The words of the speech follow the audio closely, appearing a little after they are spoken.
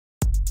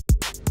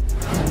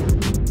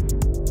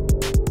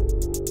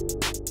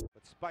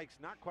Spike's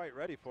not quite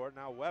ready for it.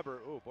 Now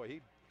Weber, oh boy,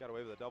 he got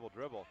away with a double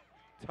dribble.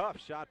 Tough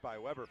shot by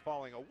Weber,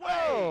 falling away.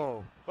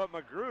 Oh. But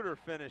McGruder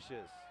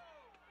finishes.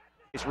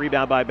 Nice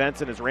rebound by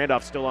Benson as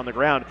Randolph still on the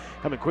ground.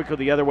 Coming quickly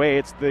the other way,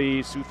 it's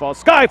the Sioux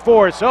Falls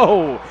Skyforce.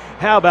 Oh,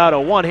 how about a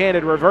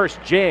one-handed reverse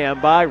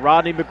jam by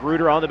Rodney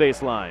McGruder on the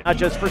baseline. Not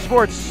just for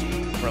sports,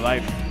 for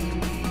life.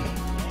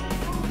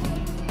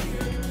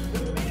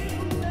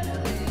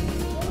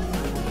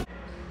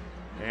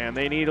 And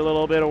they need a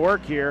little bit of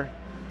work here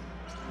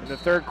in the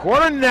third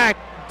quarter, and that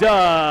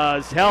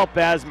does help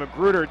as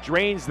McGruder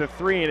drains the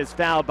three and is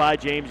fouled by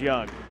James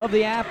Young. Of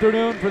the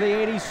afternoon for the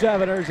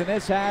 87ers, and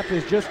this half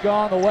has just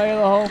gone the way of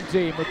the home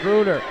team.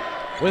 McGruder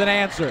with an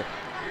answer.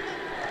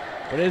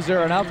 But is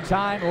there enough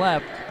time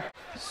left?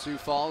 Sioux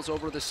Falls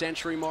over the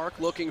century mark,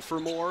 looking for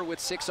more with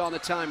 6 on the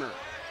timer.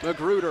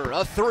 McGruder,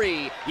 a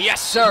 3.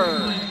 Yes,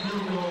 sir.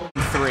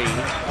 3.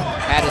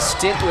 Had a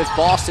stint with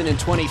Boston in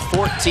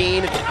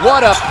 2014.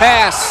 What a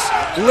pass.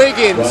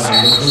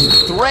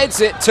 Liggins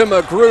threads it to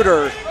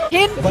McGruder.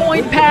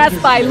 Pinpoint pass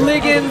by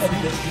Liggins.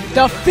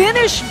 The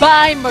finish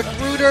by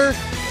McGruder.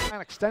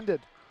 Extended.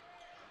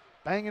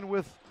 Banging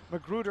with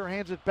McGruder,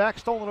 hands it back,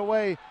 stolen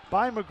away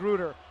by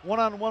McGruder.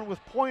 One-on-one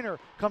with Pointer.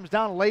 Comes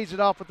down, lays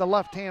it off with the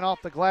left hand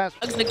off the glass.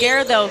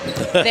 McGarrett, though,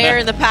 there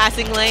in the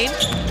passing lane.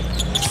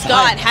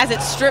 Scott has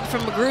it stripped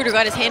from McGruder,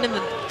 got his hand in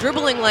the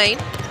dribbling lane.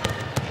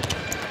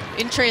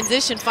 In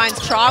transition, finds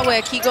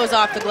Trawick. He goes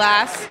off the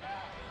glass.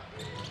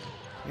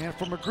 And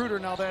for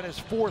McGruder, now that is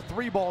 4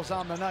 3-balls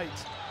on the night.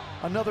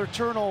 Another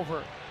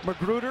turnover.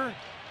 McGruder,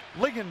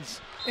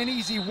 Liggins, an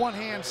easy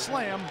one-hand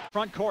slam.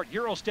 Front court,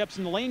 Euro steps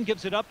in the lane,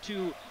 gives it up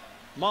to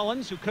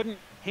Mullins, who couldn't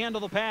handle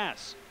the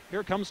pass.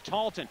 Here comes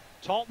Talton.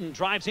 Talton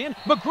drives in.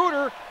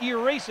 McGruder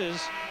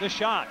erases the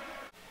shot.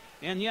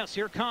 And yes,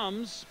 here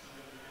comes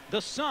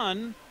the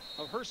son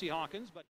of Hersey Hawkins. But